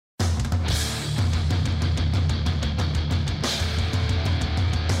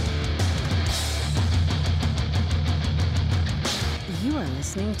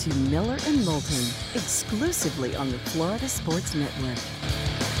listening to Miller and Moulton, exclusively on the Florida Sports Network.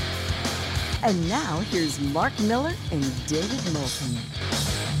 And now, here's Mark Miller and David Moulton.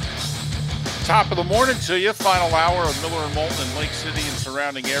 Top of the morning to you. Final hour of Miller and Moulton in Lake City and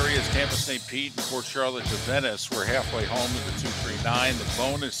surrounding areas. Tampa, St. Pete, and Port Charlotte to Venice. We're halfway home to the 239. The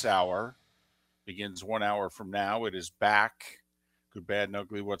bonus hour begins 1 hour from now. It is back. Good, bad, and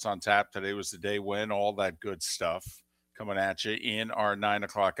ugly. What's on tap? Today was the day when. All that good stuff coming at you in our 9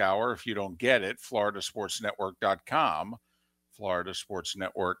 o'clock hour. If you don't get it, floridasportsnetwork.com,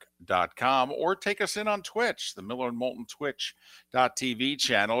 floridasportsnetwork.com, or take us in on Twitch, the Miller and Moulton Twitch.tv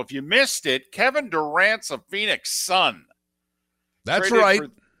channel. If you missed it, Kevin Durant's a Phoenix Sun. That's right.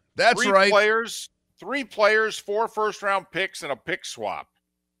 That's right. Three players, 4 first-round picks, and a pick swap.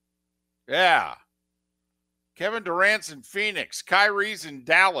 Yeah. Kevin Durant's in Phoenix. Kyrie's in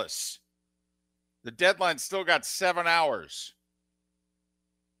Dallas. The deadline's still got 7 hours.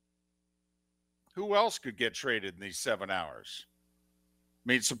 Who else could get traded in these 7 hours? I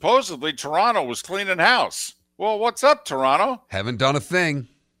mean, supposedly Toronto was cleaning house. Well, what's up, Toronto? Haven't done a thing.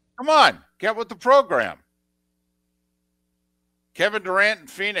 Come on, get with the program. Kevin Durant in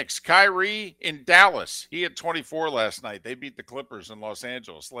Phoenix. Kyrie in Dallas. He had 24 last night. They beat the Clippers in Los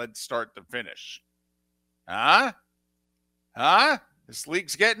Angeles. Led start to finish. Huh? This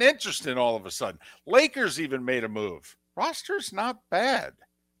league's getting interesting all of a sudden. Lakers even made a move. Roster's not bad.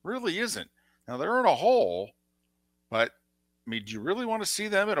 Really isn't. Now, they're in a hole, but, I mean, do you really want to see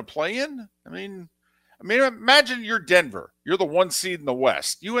them in a play-in? I mean, imagine you're Denver. You're the 1 seed in the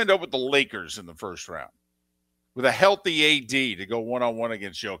West. You end up with the Lakers in the first round with a healthy AD to go one-on-one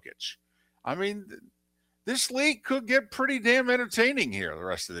against Jokic. I mean, this league could get pretty damn entertaining here the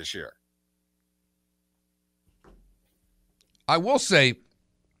rest of this year. I will say,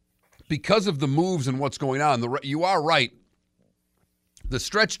 because of the moves and what's going on, you are right. The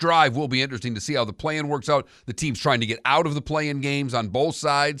stretch drive will be interesting to see how the play-in works out. The team's trying to get out of the play-in games on both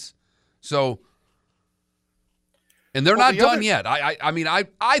sides. So, and they're not done yet.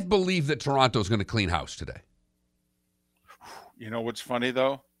 I believe that Toronto's going to clean house today. You know what's funny,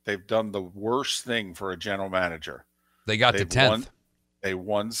 though? They've done the worst thing for a general manager. They got to 10th. They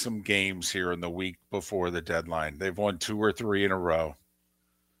won some games here in the week before the deadline. They've won 2 or 3 in a row.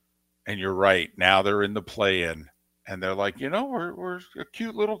 And you're right. Now they're in the play-in. And they're like, we're a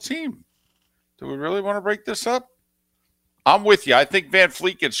cute little team. Do we really want to break this up? I'm with you. I think Van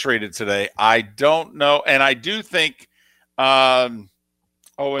Fleet gets traded today. I don't know. And I do think Anunoby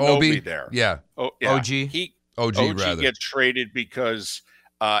there. Yeah. OG rather. Gets traded because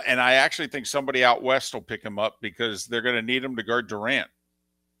and I actually think somebody out west will pick him up because they're going to need him to guard Durant.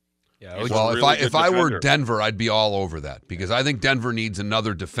 Yeah. Well, if I were Denver, I'd be all over that because I think Denver needs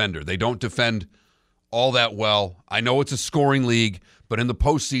another defender. They don't defend all that well. I know it's a scoring league, but in the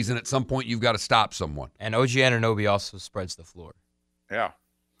postseason, at some point, you've got to stop someone. And OG Anunoby also spreads the floor. Yeah.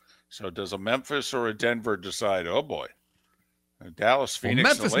 So does a Memphis or a Denver decide, oh, boy, Dallas,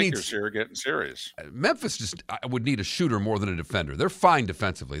 Phoenix, the Lakers here are getting serious. Memphis just would need a shooter more than a defender. They're fine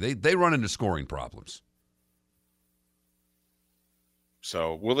defensively. They run into scoring problems.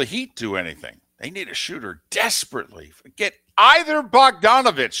 So will the Heat do anything? They need a shooter desperately. Get either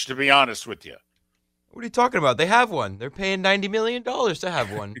Bogdanovich, to be honest with you. What are you talking about? They have one. They're paying $90 million to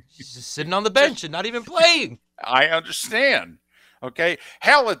have one. He's just sitting on the bench and not even playing. I understand. Okay.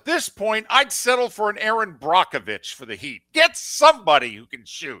 Hell, at this point, I'd settle for an Aaron Brockovich for the Heat. Get somebody who can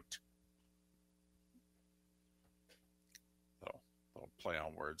shoot. So, I'll play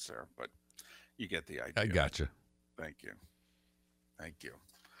on words there, but you get the idea. I gotcha. Thank you.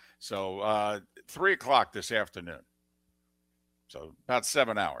 So, 3 o'clock this afternoon. So, about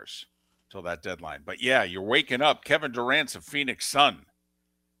 7 hours till that deadline. But, yeah, you're waking up. Kevin Durant's a Phoenix Sun.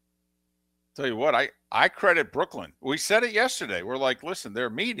 Tell you what, I credit Brooklyn. We said it yesterday. We're like, listen, they're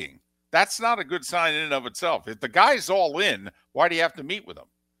meeting. That's not a good sign in and of itself. If the guy's all in, why do you have to meet with him?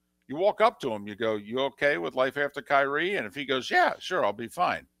 You walk up to him, you go, you okay with life after Kyrie? And if he goes, yeah, sure, I'll be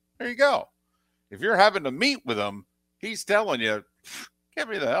fine. There you go. If you're having to meet with him, he's telling you, get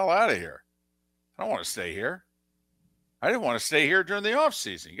me the hell out of here. I don't want to stay here. I didn't want to stay here during the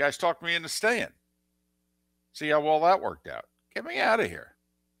offseason. You guys talked me into staying. See how well that worked out. Get me out of here.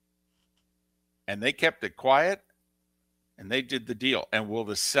 And they kept it quiet, and they did the deal. And will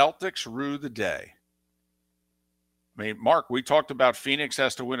the Celtics rue the day? I mean, Mark, we talked about Phoenix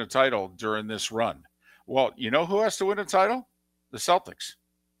has to win a title during this run. Well, you know who has to win a title? The Celtics.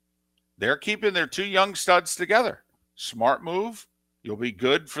 They're keeping their 2 young studs together. Smart move. You'll be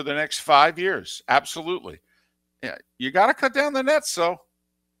good for the next 5 years. Absolutely. Yeah, you got to cut down the nets, so.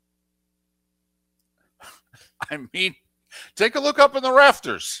 I mean, Take a look up in the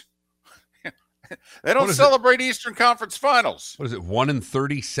rafters. They don't What is celebrate Eastern Conference Finals. What is it, 1 in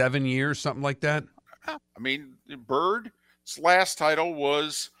 37 years, something like that? I mean, Bird's last title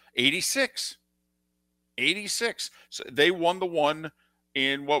was 86. 86. So they won the one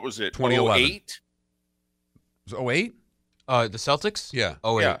in, what was it, 2011. 08? Was it 08? The Celtics? Yeah.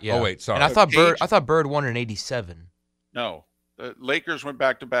 Oh wait, Yeah. yeah. 08, sorry. And I Gage- thought Bird won in '87. No. The Lakers went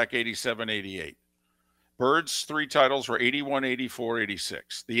back-to-back 87, 88. Bird's 3 titles were 81, 84,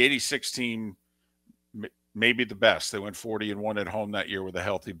 86. The 86 team may be the best. They went 40-1 at home that year with a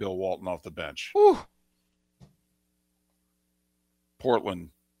healthy Bill Walton off the bench. Whew. Portland,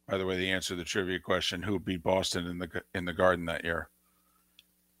 by the way, the answer to the trivia question, who beat Boston in the Garden that year.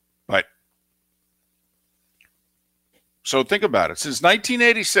 But so think about it. Since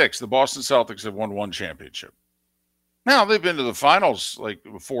 1986, the Boston Celtics have won 1 championship. Now, they've been to the finals like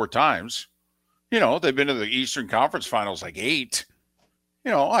 4 times. They've been to the Eastern Conference Finals like 8.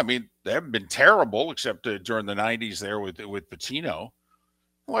 I mean, they haven't been terrible except during the 90s there with Pitino.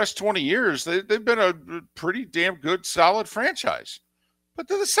 The last 20 years, they've been a pretty damn good, solid franchise. But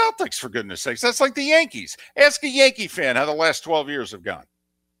they're the Celtics, for goodness sakes. That's like the Yankees. Ask a Yankee fan how the last 12 years have gone.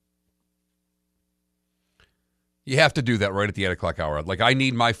 You have to do that right at the 8 o'clock hour. Like, I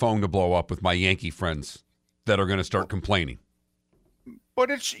need my phone to blow up with my Yankee friends that are going to start complaining.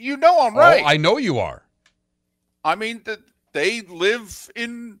 But I'm right. Oh, I know you are. I mean, they live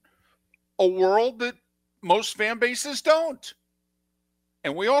in a world that most fan bases don't.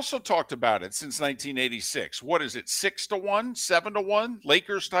 And we also talked about it since 1986. What is it, 6-1, 7-1?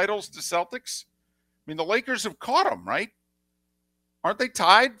 Lakers titles to Celtics? I mean, the Lakers have caught them, right? Aren't they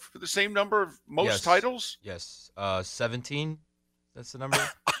tied for the same number of most Yes. titles? Yes. 17. That's the number.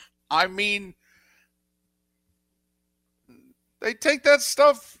 I mean, they take that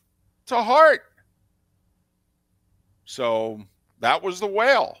stuff to heart. So that was the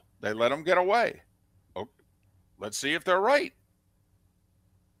whale. They let them get away. Oh, let's see if they're right.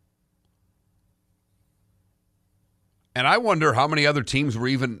 And I wonder how many other teams were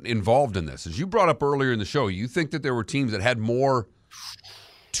even involved in this. As you brought up earlier in the show, you think that there were teams that had more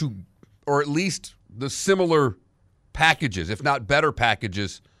to, or at least the similar packages, if not better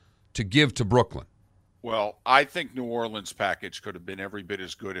packages, to give to Brooklyn. Well, I think New Orleans' package could have been every bit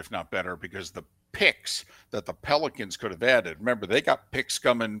as good, if not better, because the picks that the Pelicans could have added. Remember, they got picks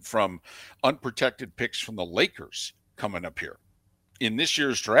coming from unprotected picks from the Lakers coming up here in this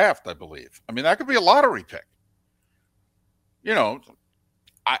year's draft, I believe. I mean, that could be a lottery pick.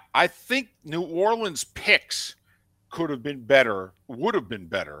 I think New Orleans' picks would have been better,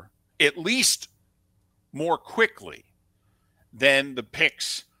 at least more quickly than the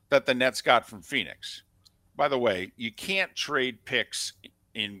picks that the Nets got from Phoenix. By the way, you can't trade picks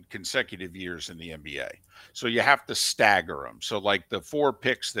in consecutive years in the NBA. So you have to stagger them. So like the 4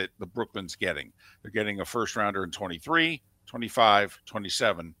 picks that the Brooklyn's getting, they're getting a first rounder in 23, 25,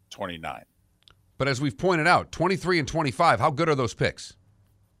 27, 29. But as we've pointed out, 23 and 25, how good are those picks?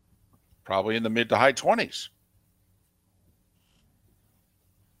 Probably in the mid to high 20s.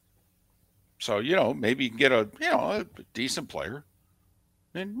 So, maybe you can get a decent player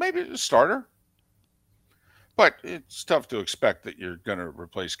and maybe a starter. But it's tough to expect that you're going to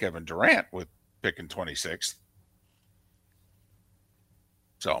replace Kevin Durant with picking 26th.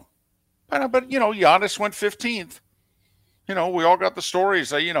 So, but Giannis went 15th. We all got the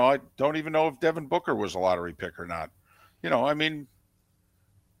stories. I don't even know if Devin Booker was a lottery pick or not. I mean.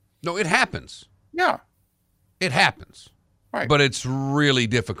 No, it happens. Yeah. It happens. Right. But it's really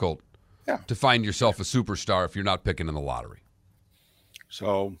difficult Yeah. to find yourself a superstar if you're not picking in the lottery.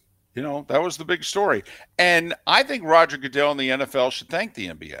 So, that was the big story. And I think Roger Goodell and the NFL should thank the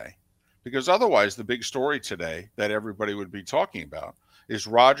NBA, because otherwise the big story today that everybody would be talking about is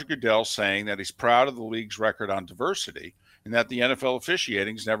Roger Goodell saying that he's proud of the league's record on diversity and that the NFL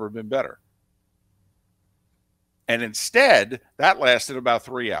officiating's never been better. And instead, that lasted about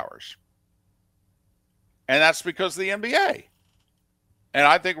 3 hours. And that's because of the NBA. And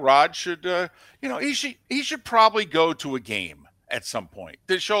I think Rod should, he should probably go to a game at some point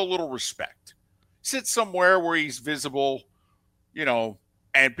to show a little respect. Sit somewhere where he's visible,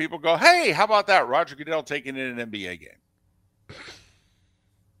 and people go, hey, how about that? Roger Goodell taking in an NBA game.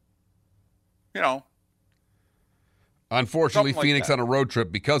 Unfortunately, Something like Phoenix that. on a road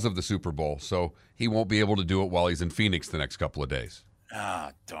trip because of the Super Bowl, so he won't be able to do it while he's in Phoenix the next couple of days.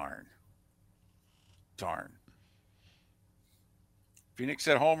 Ah, darn. Phoenix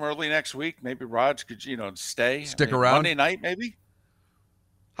at home early next week. Maybe Raj could, stay. Stick around. Monday night, maybe?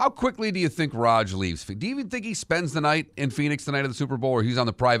 How quickly do you think Raj leaves? Do you even think he spends the night in Phoenix the night of the Super Bowl, or he's on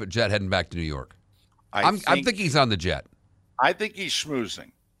the private jet heading back to New York? I think he's on the jet. I think he's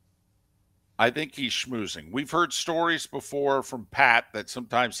schmoozing. We've heard stories before from Pat that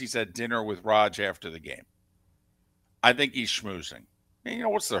sometimes he's at dinner with Raj after the game. I think he's schmoozing. And you know,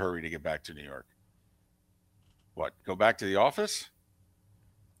 what's the hurry to get back to New York? What, go back to the office?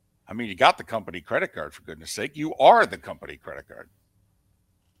 I mean, you got the company credit card, for goodness sake. You are the company credit card.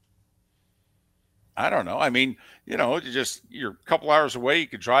 I don't know. I mean, you know, you're a couple hours away. You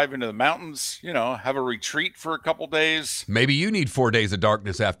could drive into the mountains, you know, have a retreat for a couple days. Maybe you need 4 days of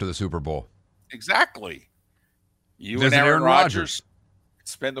darkness after the Super Bowl. Exactly. You Visit and Aaron Rodgers.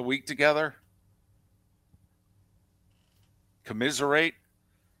 Spend the week together. Commiserate.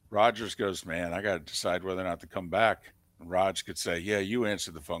 Rodgers goes, man, I got to decide whether or not to come back. And Raj could say, yeah, you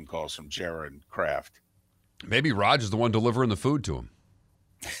answered the phone calls from Jared and Kraft. Maybe Raj is the one delivering the food to him.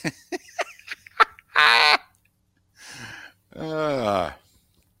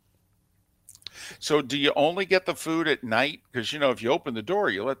 So do you only get the food at night? Because, you know, if you open the door,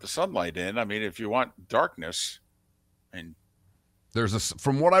 you let the sunlight in. I mean, if you want darkness. And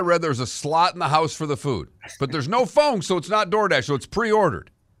from what I read, there's a slot in the house for the food. But there's no phone, so it's not DoorDash, so it's pre-ordered.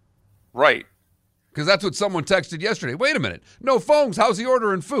 Right. Because that's what someone texted yesterday. Wait a minute. No phones. How's he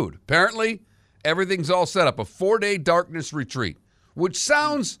ordering food? Apparently, everything's all set up. A 4-day darkness retreat, which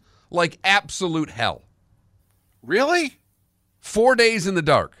sounds like absolute hell. Really? 4 days in the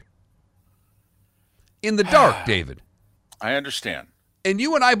dark. In the dark, David. I understand. And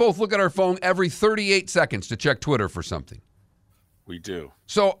you and I both look at our phone every 38 seconds to check Twitter for something. We do.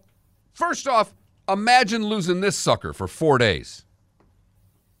 So, first off, imagine losing this sucker for 4 days.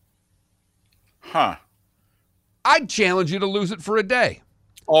 Huh. I'd challenge you to lose it for a day.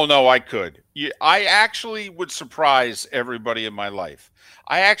 Oh, no, I could. I actually would surprise everybody in my life.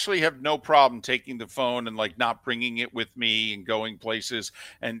 I actually have no problem taking the phone and like not bringing it with me and going places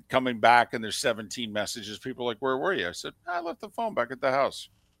and coming back and there's 17 messages. People are like, where were you? I said, I left the phone back at the house.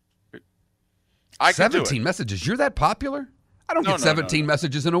 I 17 messages. You're that popular? I don't get 17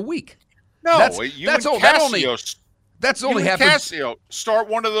 messages in a week. No, that's only happens. Casio start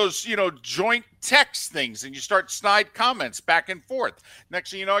one of those, you know, joint text things, and you start snide comments back and forth.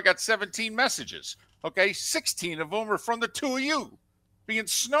 Next thing you know, I got 17 messages. Okay, 16 of them are from the two of you being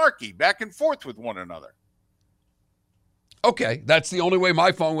snarky back and forth with one another. Okay, that's the only way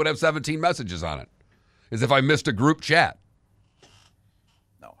my phone would have 17 messages on it, is if I missed a group chat.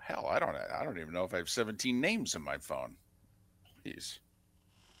 No, hell, I don't even know if I have 17 names in my phone. Jeez.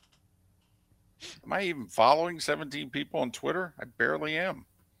 Am I even following 17 people on Twitter? I barely am.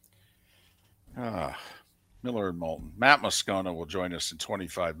 Miller and Moulton. Matt Moscona will join us in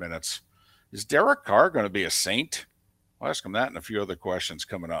 25 minutes. Is Derek Carr going to be a saint? I'll ask him that and a few other questions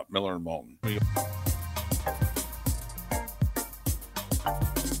coming up. Miller and Moulton.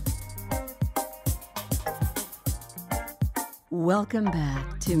 Welcome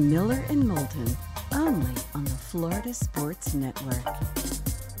back to Miller and Moulton, only on the Florida Sports Network.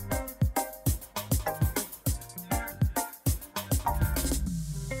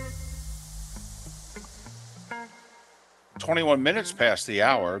 21 minutes past the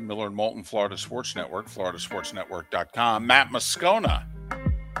hour. Miller and Moulton, Florida Sports Network, floridasportsnetwork.com. Matt Moscona,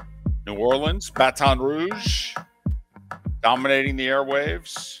 New Orleans, Baton Rouge, dominating the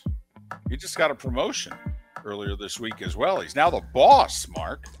airwaves. He just got a promotion earlier this week as well. He's now the boss,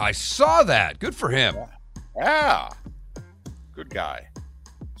 Mark. I saw that. Good for him. Yeah. Good guy.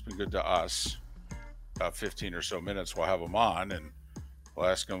 It's been good to us. About 15 or so minutes, we'll have him on, and we'll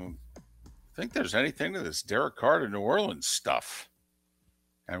ask him, think there's anything to this Derek Carr to New Orleans stuff.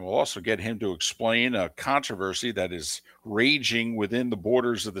 And we'll also get him to explain a controversy that is raging within the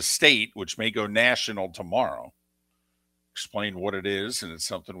borders of the state, which may go national tomorrow. Explain what it is, and it's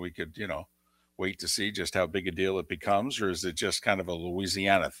something we could, you know, wait to see just how big a deal it becomes, or is it just kind of a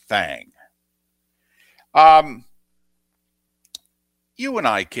Louisiana thing? You and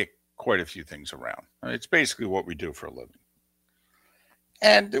I kick quite a few things around. It's basically what we do for a living.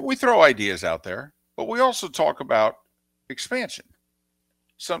 And we throw ideas out there, but we also talk about expansion.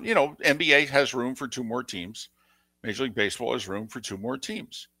 Some, you know, NBA has room for 2 more teams. Major League Baseball has room for 2 more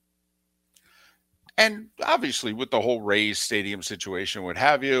teams. And obviously with the whole Rays stadium situation, what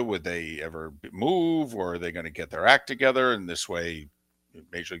have you, would they ever move, or are they going to get their act together? And this way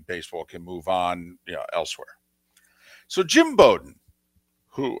Major League Baseball can move on, you know, elsewhere. So Jim Bowden,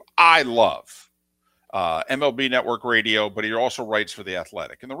 who I love, MLB Network Radio, but he also writes for The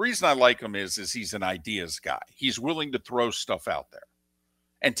Athletic. And the reason I like him is he's an ideas guy. He's willing to throw stuff out there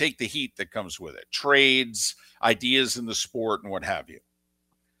and take the heat that comes with it. Trades, ideas in the sport, and what have you.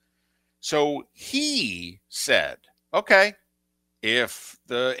 So he said, okay, if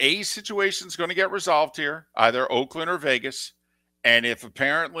the A situation is going to get resolved here, either Oakland or Vegas, and if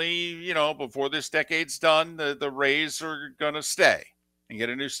apparently, before this decade's done, the Rays are going to stay and get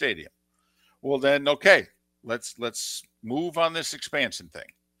a new stadium, well then, okay, let's move on this expansion thing,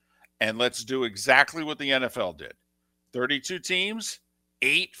 and let's do exactly what the NFL did. 32 teams,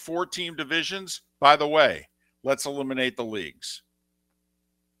 8 4-team divisions. By the way, let's eliminate the leagues.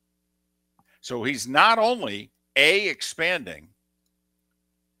 So he's not only expanding,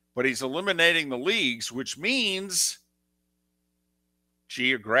 but he's eliminating the leagues, which means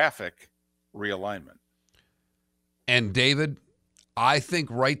geographic realignment. And David, I think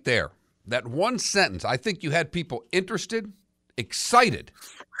right there, that one sentence, I think you had people interested, excited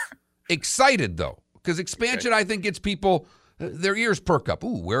though, because expansion, I think, gets people, their ears perk up.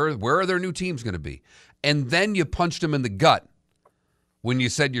 Ooh, where are their new teams going to be? And then you punched them in the gut when you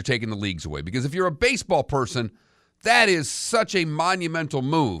said you're taking the leagues away. Because if you're a baseball person, that is such a monumental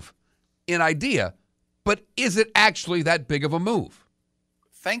move in idea, but is it actually that big of a move?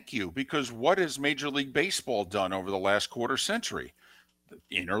 Thank you, because what has Major League Baseball done over the last quarter century?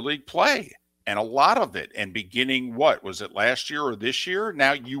 Interleague play, and a lot of it. And beginning, what was it, last year or this year?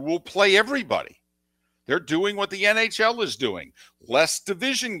 Now you will play everybody. They're doing what the NHL is doing. Less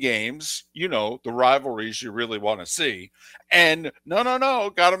division games, the rivalries you really want to see. And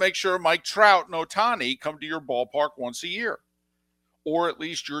no, got to make sure Mike Trout and Ohtani come to your ballpark once a year. Or at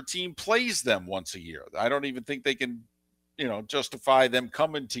least your team plays them once a year. I don't even think they can, justify them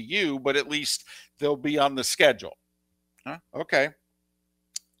coming to you, but at least they'll be on the schedule. Huh? Okay.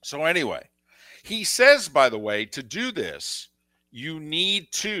 So anyway, he says, by the way, to do this, you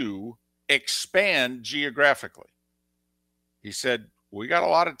need to expand geographically. He said, we got a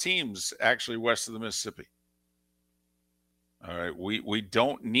lot of teams actually west of the Mississippi. All right, we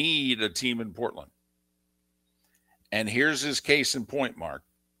don't need a team in Portland. And here's his case in point, Mark.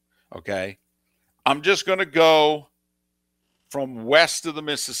 Okay, I'm just going to go from west of the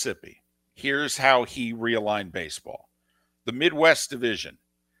Mississippi. Here's how he realigned baseball. The Midwest Division,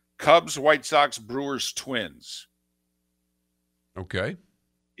 Cubs, White Sox, Brewers, Twins. Okay.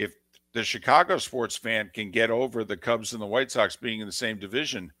 If the Chicago sports fan can get over the Cubs and the White Sox being in the same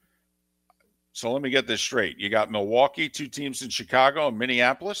division, so let me get this straight. You got Milwaukee, 2 teams in Chicago, and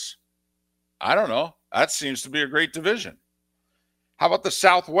Minneapolis? I don't know. That seems to be a great division. How about the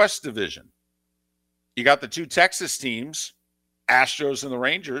Southwest Division? You got the 2 Texas teams, Astros and the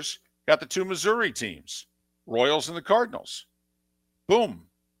Rangers. Got the 2 Missouri teams, Royals and the Cardinals. Boom.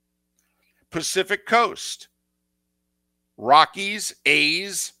 Pacific Coast, Rockies,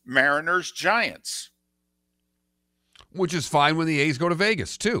 A's, Mariners, Giants. Which is fine when the A's go to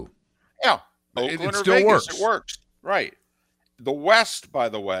Vegas, too. Yeah. Oakland it or still Vegas, works. It works. Right. The West, by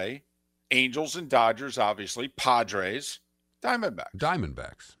the way, Angels and Dodgers, obviously, Padres,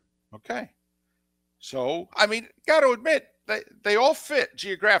 Diamondbacks. Okay. So, got to admit, they all fit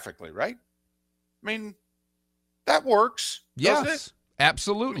geographically, right? That works, doesn't Yes, it?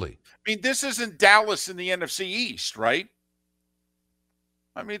 absolutely. This isn't Dallas in the NFC East, right?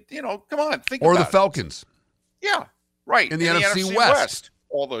 Come on, think Or about the Falcons. it. Yeah, right. In the NFC West.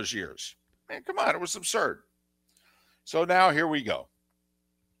 all those years. Come on, it was absurd. So now here we go.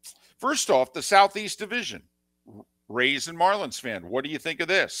 First off, the Southeast Division. Rays and Marlins fan. What do you think of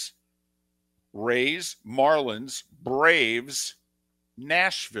this? Rays, Marlins, Braves,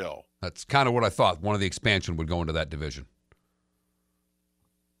 Nashville. That's kind of what I thought. One of the expansion would go into that division.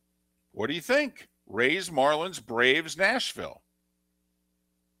 What do you think? Rays, Marlins, Braves, Nashville.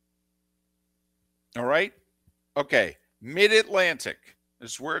 All right. Okay. Mid-Atlantic.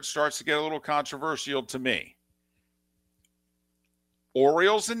 This is where it starts to get a little controversial to me.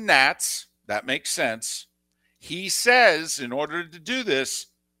 Orioles and Nats. That makes sense. He says, in order to do this,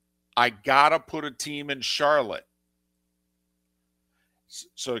 I got to put a team in Charlotte.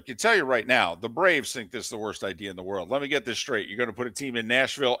 So I can tell you right now, the Braves think this is the worst idea in the world. Let me get this straight. You're going to put a team in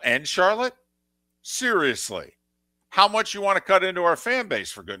Nashville and Charlotte? Seriously. How much you want to cut into our fan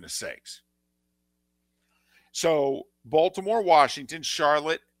base, for goodness sakes? So Baltimore, Washington,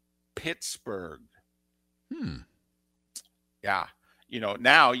 Charlotte, Pittsburgh. Yeah.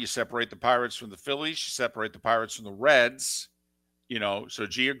 Now you separate the Pirates from the Phillies. You separate the Pirates from the Reds. So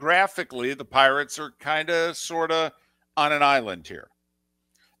geographically, the Pirates are kind of, sort of on an island here.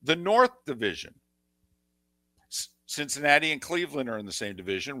 The North Division. Cincinnati and Cleveland are in the same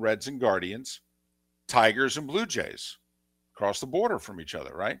division. Reds and Guardians. Tigers and Blue Jays. Across the border from each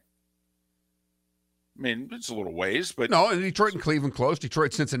other, right? It's a little ways, but... No, Detroit and Cleveland close.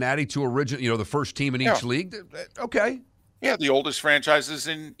 Detroit, Cincinnati, 2 original, the first team in each league. Okay. Yeah, the oldest franchises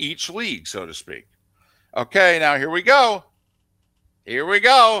in each league, so to speak. Okay, now here we go. Here we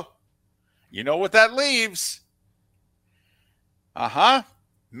go. You know what that leaves?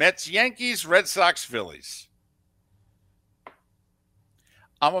 Mets, Yankees, Red Sox, Phillies.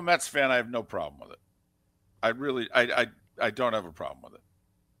 I'm a Mets fan. I have no problem with it. I don't have a problem with it.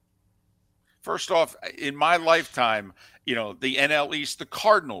 First off, in my lifetime, the NL East, the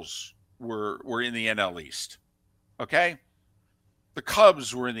Cardinals were in the NL East. Okay? The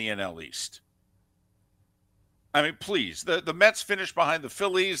Cubs were in the NL East. I mean, please. The Mets finished behind the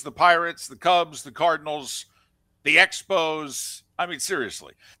Phillies, the Pirates, the Cubs, the Cardinals, the Expos. I mean,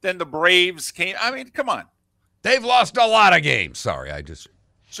 seriously. Then the Braves came. I mean, come on. They've lost a lot of games. Sorry,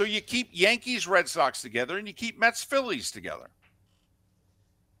 So you keep Yankees, Red Sox together, and you keep Mets, Phillies together.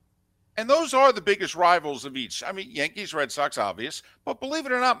 And those are the biggest rivals of each. I mean, Yankees, Red Sox, obvious, but believe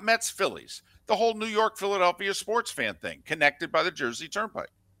it or not, Mets, Phillies. The whole New York, Philadelphia sports fan thing, connected by the Jersey Turnpike.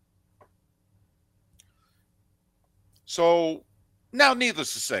 So now,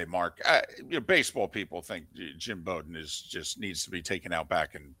 needless to say, Mark, baseball people think Jim Bowden just needs to be taken out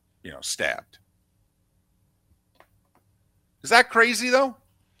back and, stabbed. Is that crazy, though?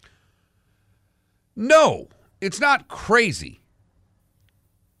 No, it's not crazy.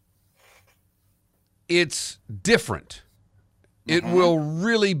 It's different. It will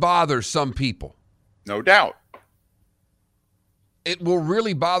really bother some people. No doubt. It will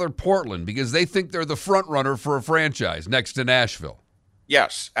really bother Portland because they think they're the front runner for a franchise next to Nashville.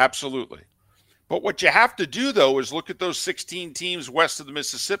 Yes, absolutely. But what you have to do, though, is look at those 16 teams west of the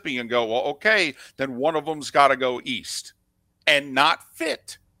Mississippi and go, well, okay, then one of them's got to go east and not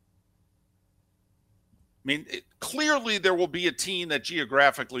fit. I mean, clearly there will be a team that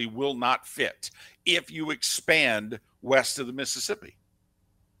geographically will not fit if you expand west of the Mississippi.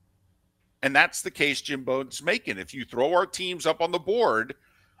 And that's the case Jim Bowden's making. If you throw our teams up on the board,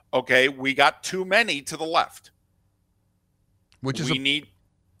 okay, we got too many to the left. Which is need,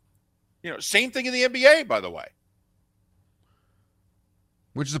 same thing in the NBA, by the way.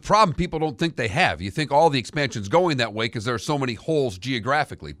 Which is a problem people don't think they have. You think all the expansion's going that way because there are so many holes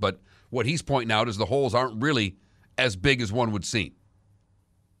geographically. But what he's pointing out is the holes aren't really as big as one would seem.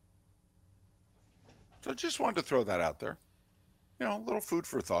 So just wanted to throw that out there. A little food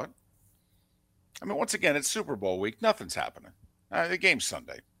for thought. I mean, once again, it's Super Bowl week. Nothing's happening. The game's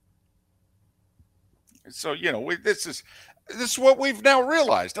Sunday. So, this is what we've now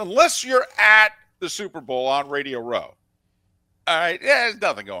realized. Unless you're at the Super Bowl on Radio Row, all right, there's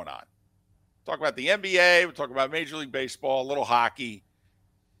nothing going on. Talk about the NBA. We'll talk about Major League Baseball, a little hockey.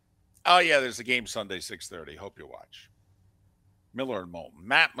 Oh, yeah, there's a game Sunday, 6:30. Hope you watch. Miller and Moulton.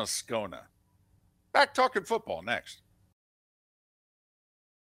 Matt Moscona. Back talking football next.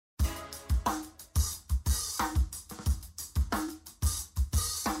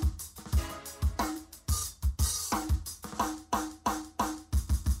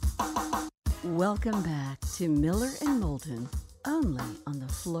 Welcome back to Miller and Moulton, only on the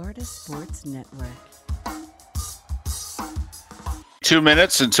Florida Sports Network. 2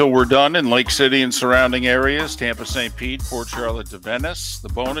 minutes until we're done in Lake City and surrounding areas. Tampa, St. Pete, Port Charlotte to Venice. The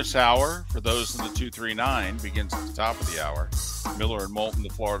bonus hour for those in the 239 begins at the top of the hour. Miller and Moulton, the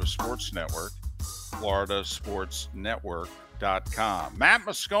Florida Sports Network. FloridaSportsNetwork.com. Matt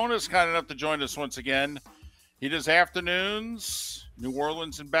Moscona is kind enough to join us once again. He does afternoons, New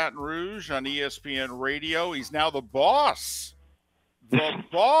Orleans and Baton Rouge on ESPN Radio. He's now the boss. The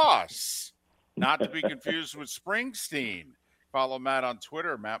boss. Not to be confused with Springsteen. Follow Matt on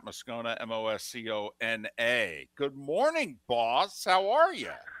Twitter, Matt Moscona, Moscona. Good morning, boss. How are you?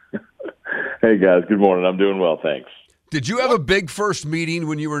 Hey, guys. Good morning. I'm doing well, thanks. Did you have a big first meeting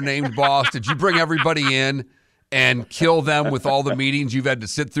when you were named boss? Did you bring everybody in and kill them with all the meetings you've had to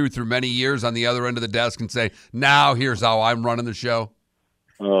sit through many years on the other end of the desk and say, now here's how I'm running the show?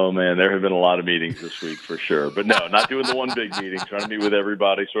 Oh, man, there have been a lot of meetings this week for sure. But no, not doing the one big meeting, trying to meet with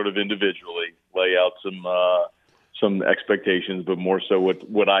everybody sort of individually, lay out some expectations, but more so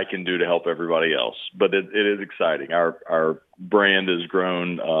what I can do to help everybody else. But it is exciting. Our brand has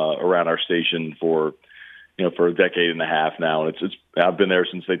grown around our station for a decade and a half now, and it's I've been there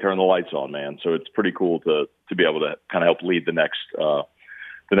since they turned the lights on, man. So it's pretty cool to be able to kind of help lead the next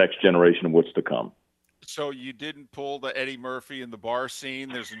generation of what's to come. So you didn't pull the Eddie Murphy in the bar scene.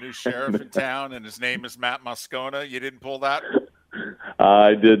 There's a new sheriff in town, and his name is Matt Moscona. You didn't pull that?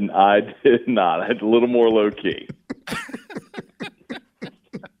 I did not. It's a little more low key.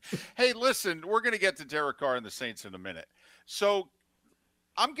 Hey, listen, we're going to get to Derek Carr and the Saints in a minute. So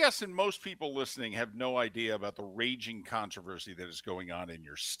I'm guessing most people listening have no idea about the raging controversy that is going on in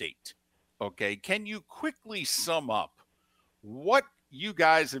your state. Okay. Can you quickly sum up what you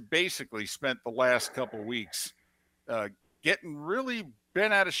guys have basically spent the last couple of weeks getting really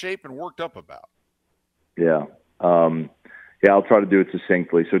bent out of shape and worked up about. Yeah. I'll try to do it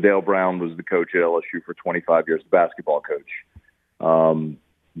succinctly. So Dale Brown was the coach at LSU for 25 years, the basketball coach.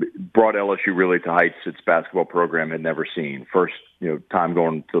 Brought LSU really to heights its basketball program had never seen. First, time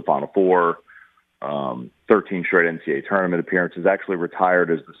going to the Final Four, 13 straight NCAA tournament appearances. Actually retired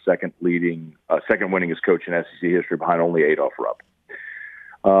as the second winningest coach in SEC history, behind only Adolph Rupp.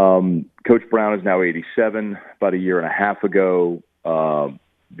 Coach Brown is now 87. About a year and a half ago,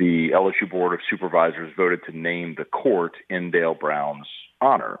 the LSU Board of Supervisors voted to name the court in Dale Brown's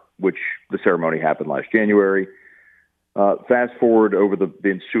honor, which the ceremony happened last January. Fast forward over the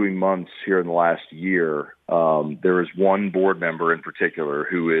ensuing months here in the last year, there is one board member in particular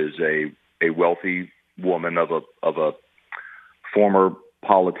who is a wealthy woman of a former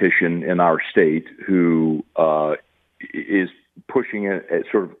politician in our state who is pushing it,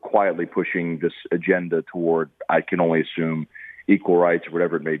 sort of quietly pushing this agenda toward, I can only assume, equal rights or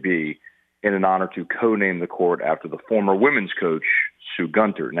whatever it may be, in an honor to co-name the court after the former women's coach, Sue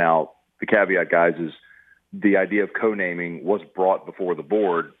Gunter. Now, the caveat, guys, is the idea of co-naming was brought before the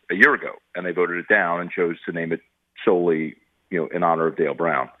board a year ago, and they voted it down and chose to name it solely, in honor of Dale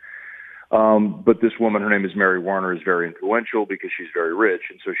Brown. But this woman, her name is Mary Warner, is very influential because she's very rich,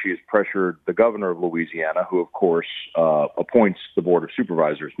 and so she has pressured the governor of Louisiana, who, of course, appoints the Board of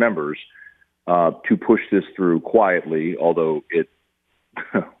Supervisors members, to push this through quietly, although it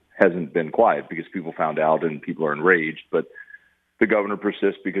hasn't been quiet because people found out and people are enraged. But the governor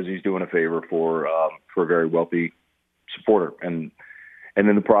persists because he's doing a favor for a very wealthy supporter, and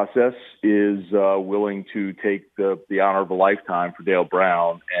in the process is willing to take the honor of a lifetime for Dale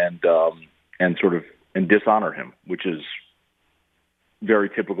Brown and dishonor him, which is very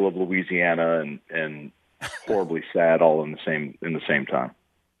typical of Louisiana and horribly sad all in the same time.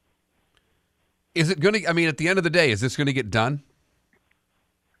 Is it going to, at the end of the day, is this going to get done?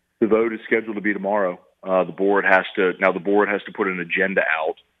 The vote is scheduled to be tomorrow. The board has to put an agenda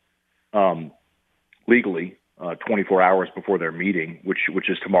out legally 24 hours before their meeting, which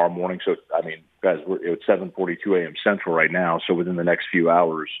is tomorrow morning. So, guys, it's 7:42 a.m. Central right now. So within the next few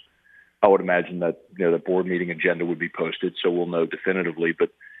hours, I would imagine that the board meeting agenda would be posted, so we'll know definitively.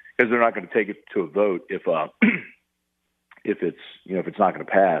 But because they're not going to take it to a vote if it's not going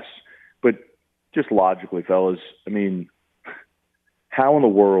to pass. But just logically, fellas, how in the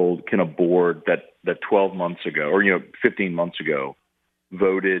world can a board that 12 months ago or 15 months ago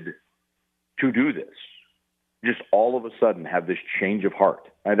voted to do this just all of a sudden have this change of heart?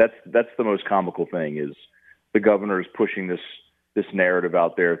 That's the most comical thing, is the governor is pushing this narrative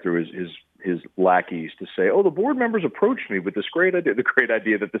out there through his lackeys to say, the board members approached me with this great idea, the great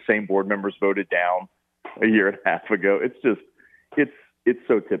idea that the same board members voted down a year and a half ago. It's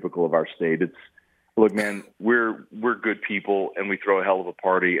so typical of our state. Look, man, we're good people and we throw a hell of a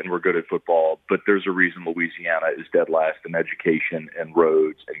party and we're good at football, but there's a reason Louisiana is dead last in education and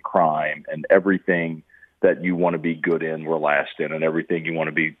roads and crime and everything that you want to be good in, we're last in, and everything you want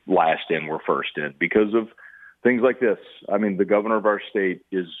to be last in, we're first in, because of things like this. The governor of our state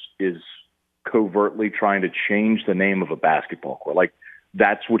is covertly trying to change the name of a basketball court. Like,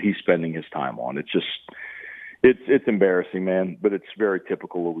 that's what he's spending his time on. It's embarrassing, man, but it's very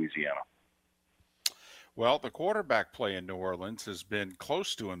typical Louisiana. Well, the quarterback play in New Orleans has been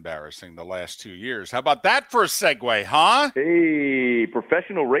close to embarrassing the last 2 years. How about that for a segue, huh? Hey,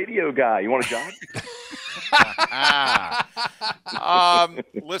 professional radio guy. You want a job?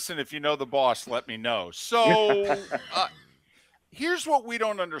 Listen, if you know the boss, let me know. So here's what we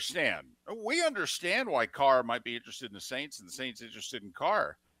don't understand. We understand why Carr might be interested in the Saints and the Saints interested in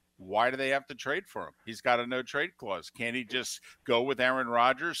Carr. Why do they have to trade for him? He's got a no-trade clause. Can't he just go with Aaron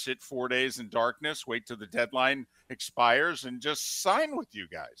Rodgers, sit 4 days in darkness, wait till the deadline expires, and just sign with you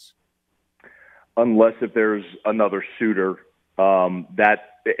guys? Unless if there's another suitor and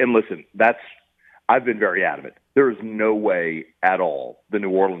listen, I've been very adamant. There is no way at all the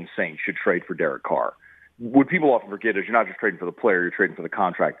New Orleans Saints should trade for Derek Carr. What people often forget is you're not just trading for the player, you're trading for the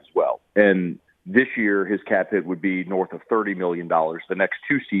contract as well. And this year, his cap hit would be north of $30 million. The next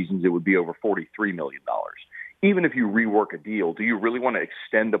 2 seasons, it would be over $43 million. Even if you rework a deal, do you really want to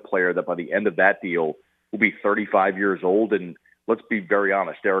extend a player that by the end of that deal will be 35 years old? And let's be very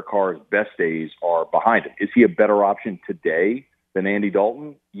honest, Derek Carr's best days are behind him. Is he a better option today than Andy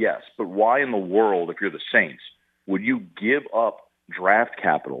Dalton? Yes. But why in the world, if you're the Saints, would you give up draft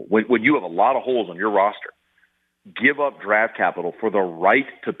capital when you have a lot of holes on your roster? Give up draft capital for the right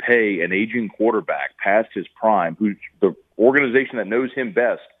to pay an aging quarterback past his prime, who the organization that knows him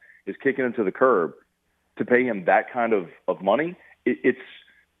best is kicking him to the curb, to pay him that kind of money?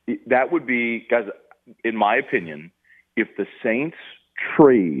 That would be, guys, in my opinion, if the Saints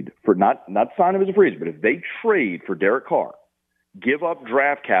trade for not sign him as a free agent, but if they trade for Derek Carr, give up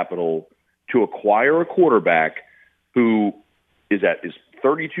draft capital to acquire a quarterback who is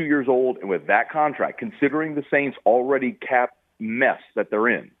 32 years old, and with that contract, considering the Saints already cap mess that they're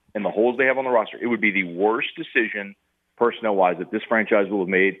in and the holes they have on the roster, it would be the worst decision personnel-wise that this franchise will have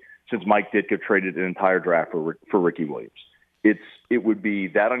made since Mike Ditka traded an entire draft for Ricky Williams. It would be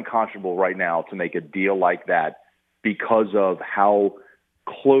that unconscionable right now to make a deal like that because of how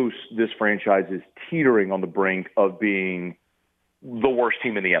close this franchise is teetering on the brink of being the worst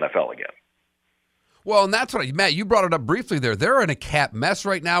team in the NFL again. Well, and that's what Matt, you brought it up briefly there. They're in a cap mess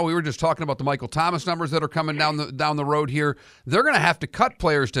right now. We were just talking about the Michael Thomas numbers that are coming down the road here. They're going to have to cut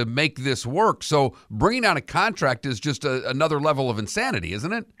players to make this work. So bringing down a contract is just another level of insanity,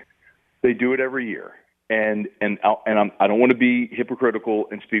 isn't it? They do it every year. And I don't want to be hypocritical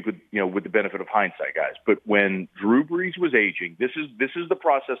and speak with the benefit of hindsight, guys. But when Drew Brees was aging, this is the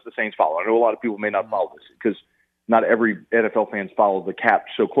process the Saints follow. I know a lot of people may not follow this because not every NFL fans follow the cap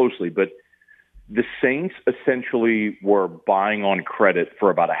so closely. But the Saints essentially were buying on credit for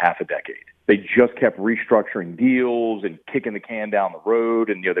about a half a decade. They just kept restructuring deals and kicking the can down the road,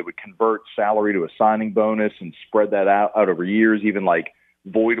 and they would convert salary to a signing bonus and spread that out over years, even like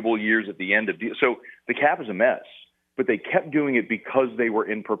voidable years at the end of deals. So the cap is a mess, but they kept doing it because they were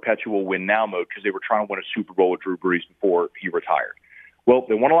in perpetual win now mode because they were trying to win a Super Bowl with Drew Brees before he retired. Well,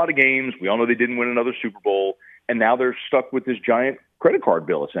 they won a lot of games. We all know they didn't win another Super Bowl, and now they're stuck with this giant credit card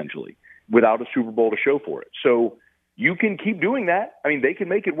bill essentially without a Super Bowl to show for it. So you can keep doing that. I mean, they can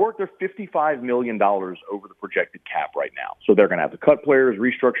make it work. They're $55 million over the projected cap right now. So they're going to have to cut players,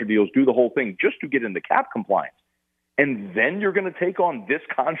 restructure deals, do the whole thing just to get into cap compliance. And then you're going to take on this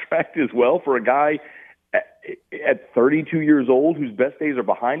contract as well for a guy at 32 years old whose best days are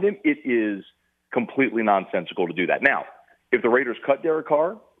behind him. It is completely nonsensical to do that. Now, if the Raiders cut Derek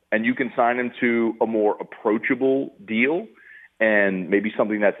Carr and you can sign him to a more approachable deal and maybe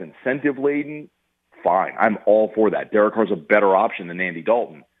something that's incentive-laden, fine. I'm all for that. Derek Carr's a better option than Andy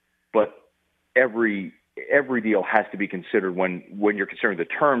Dalton. But every deal has to be considered when you're considering the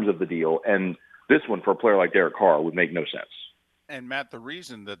terms of the deal. And this one, for a player like Derek Carr, would make no sense. And Matt, the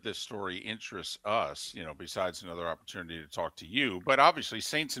reason that this story interests us, besides another opportunity to talk to you, but obviously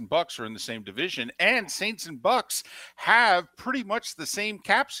Saints and Bucks are in the same division, and Saints and Bucks have pretty much the same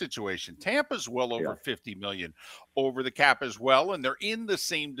cap situation. Tampa's well over 50 million over the cap as well, and they're in the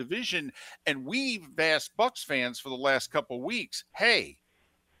same division. And we've asked Bucks fans for the last couple of weeks, hey,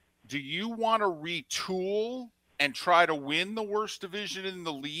 do you want to retool and try to win the worst division in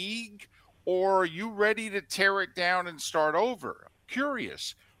the league? Or are you ready to tear it down and start over?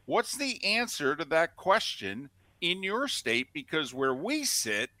 Curious, what's the answer to that question in your state? Because where we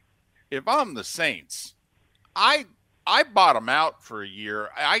sit, if I'm the Saints, I bottom out for a year.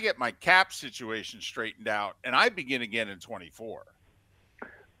 I get my cap situation straightened out, and I begin again in 24.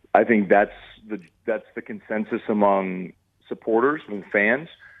 I think that's the consensus among supporters and fans,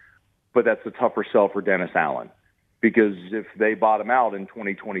 but that's a tougher sell for Dennis Allen. Because if they bottom out in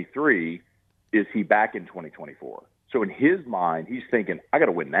 2023, is he back in 2024? So in his mind, he's thinking, I got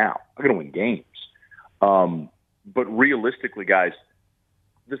to win now. I got to win games. But realistically, guys,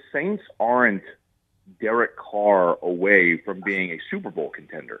 the Saints aren't Derek Carr away from being a Super Bowl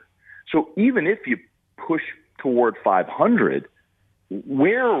contender. So even if you push toward 500,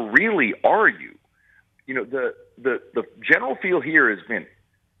 where really are you? The general feel here has been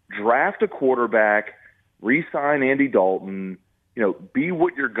draft a quarterback, re-sign Andy Dalton, be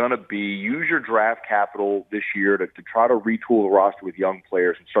what you're going to be, use your draft capital this year to try to retool the roster with young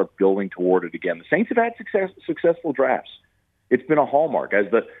players and start building toward it again. The Saints have had successful drafts. It's been a hallmark. As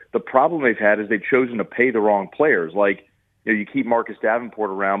the problem they've had is they've chosen to pay the wrong players. Like, you keep Marcus Davenport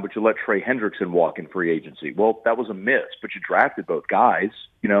around, but you let Trey Hendrickson walk in free agency. Well, that was a miss, but you drafted both guys.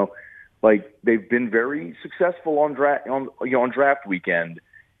 They've been very successful on draft weekend.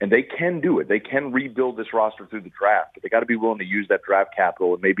 And they can do it. They can rebuild this roster through the draft, but they got to be willing to use that draft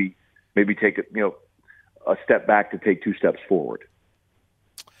capital and maybe take a step back to take two steps forward.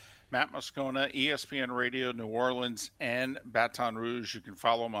 Matt Moscona, ESPN Radio, New Orleans and Baton Rouge. You can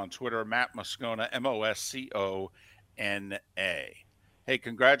follow him on Twitter, Matt Moscona, Moscona. Hey,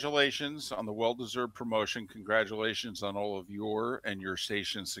 congratulations on the well-deserved promotion. Congratulations on all of your and your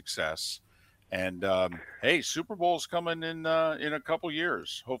station's success. And, hey, Super Bowl's coming in a couple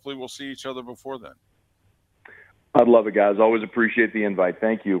years. Hopefully we'll see each other before then. I'd love it, guys. Always appreciate the invite.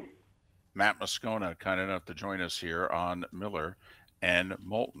 Thank you. Matt Moscona, kind enough to join us here on Miller and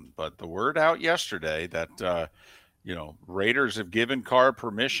Moulton. But the word out yesterday that Raiders have given Carr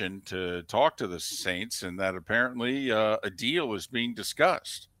permission to talk to the Saints, and that apparently a deal is being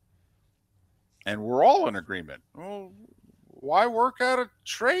discussed. And we're all in agreement. Well, why work out a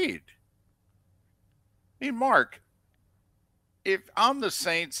trade? I mean, Mark, if I'm the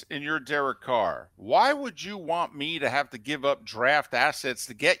Saints and you're Derek Carr, why would you want me to have to give up draft assets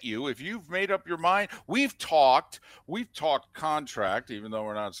to get you if you've made up your mind? We've talked contract, even though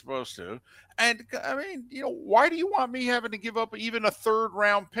we're not supposed to. And I mean, why do you want me having to give up even a 3rd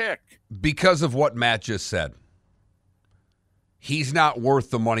round pick? Because of what Matt just said. He's not worth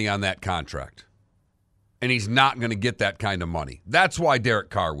the money on that contract. And he's not going to get that kind of money. That's why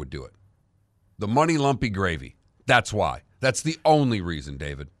Derek Carr would do it. The money lumpy gravy. That's why. That's the only reason,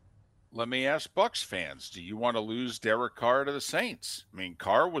 David. Let me ask Bucs fans, do you want to lose Derek Carr to the Saints? I mean,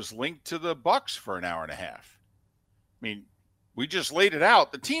 Carr was linked to the Bucs for an hour and a half. I mean, we just laid it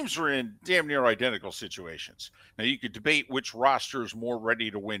out. The teams are in damn near identical situations. Now, you could debate which roster is more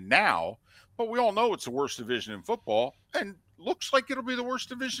ready to win now, but we all know it's the worst division in football, and looks like it'll be the worst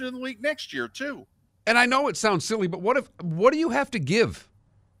division in the league next year, too. And I know it sounds silly, but what do you have to give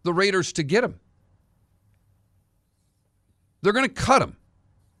the Raiders to get him? They're going to cut him.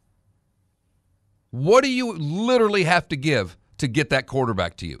 What do you literally have to give to get that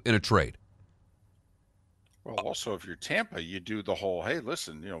quarterback to you in a trade? Well, also, if you're Tampa, you do the whole, hey,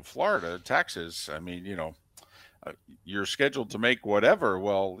 listen, Florida, Texas, I mean, you're scheduled to make whatever.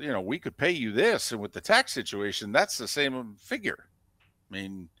 Well, we could pay you this. And with the tax situation, that's the same figure. I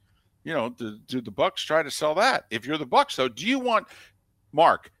mean, do the Bucs try to sell that? If you're the Bucs, though, do you want,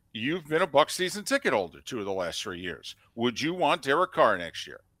 Mark, you've been a Bucs season ticket holder 2 of the last 3 years. Would you want Derek Carr next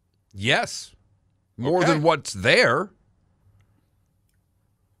year? Yes. More than what's there.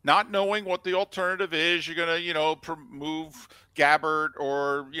 Not knowing what the alternative is, you're going to, move Gabbert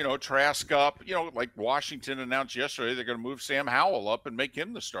or, Trask up. Like Washington announced yesterday, they're going to move Sam Howell up and make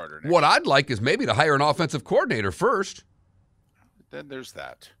him the starter next What year. I'd like is maybe to hire an offensive coordinator first. Then there's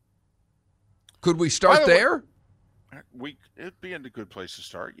that. Could we start there? It'd be in a good place to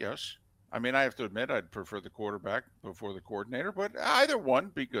start, yes. I mean, I have to admit I'd prefer the quarterback before the coordinator, but either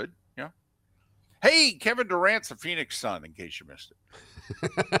one be good, yeah. Hey, Kevin Durant's a Phoenix Sun, in case you missed it.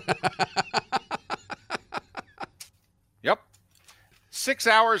 Yep. 6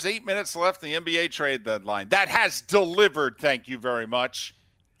 hours, 8 minutes left in the NBA trade deadline. That has delivered, thank you very much.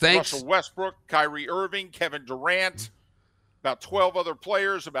 Thanks. Russell Westbrook, Kyrie Irving, Kevin Durant, about 12 other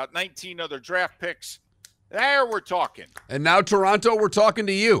players, about 19 other draft picks. There we're talking. And now, Toronto, we're talking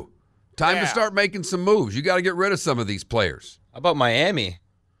to you. Time Yeah. to start making some moves. You got to get rid of some of these players. How about Miami?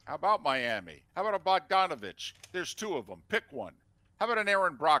 How about Miami? How about a Bogdanovich? There's 2 of them. Pick one. How about an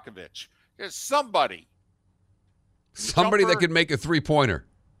Aaron Brockovich? There's somebody. Somebody that Jumper. could make a three-pointer.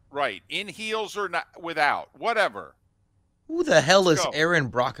 Right. In heels or not, without. Whatever. Who the hell is go. Aaron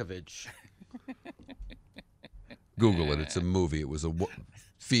Brockovich? Google it. It's a movie. It was a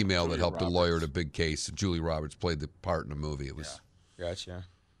female that Julia helped Roberts. a lawyer in a big case. Julie Roberts played the part in a movie. It was. Gotcha.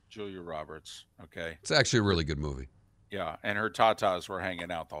 Julia Roberts. Okay. It's actually a really good movie. Yeah. And her tatas were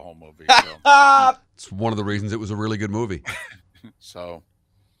hanging out the whole movie. So, It's one of the reasons it was a really good movie. so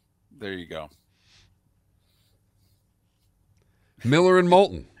there you go. Miller and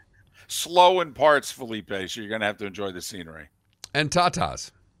Moulton Slow in parts, Felipe, so you're going to have to enjoy the scenery. and Tatas.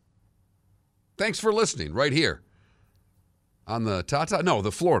 Thanks for listening right here on the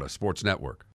the Florida Sports Network.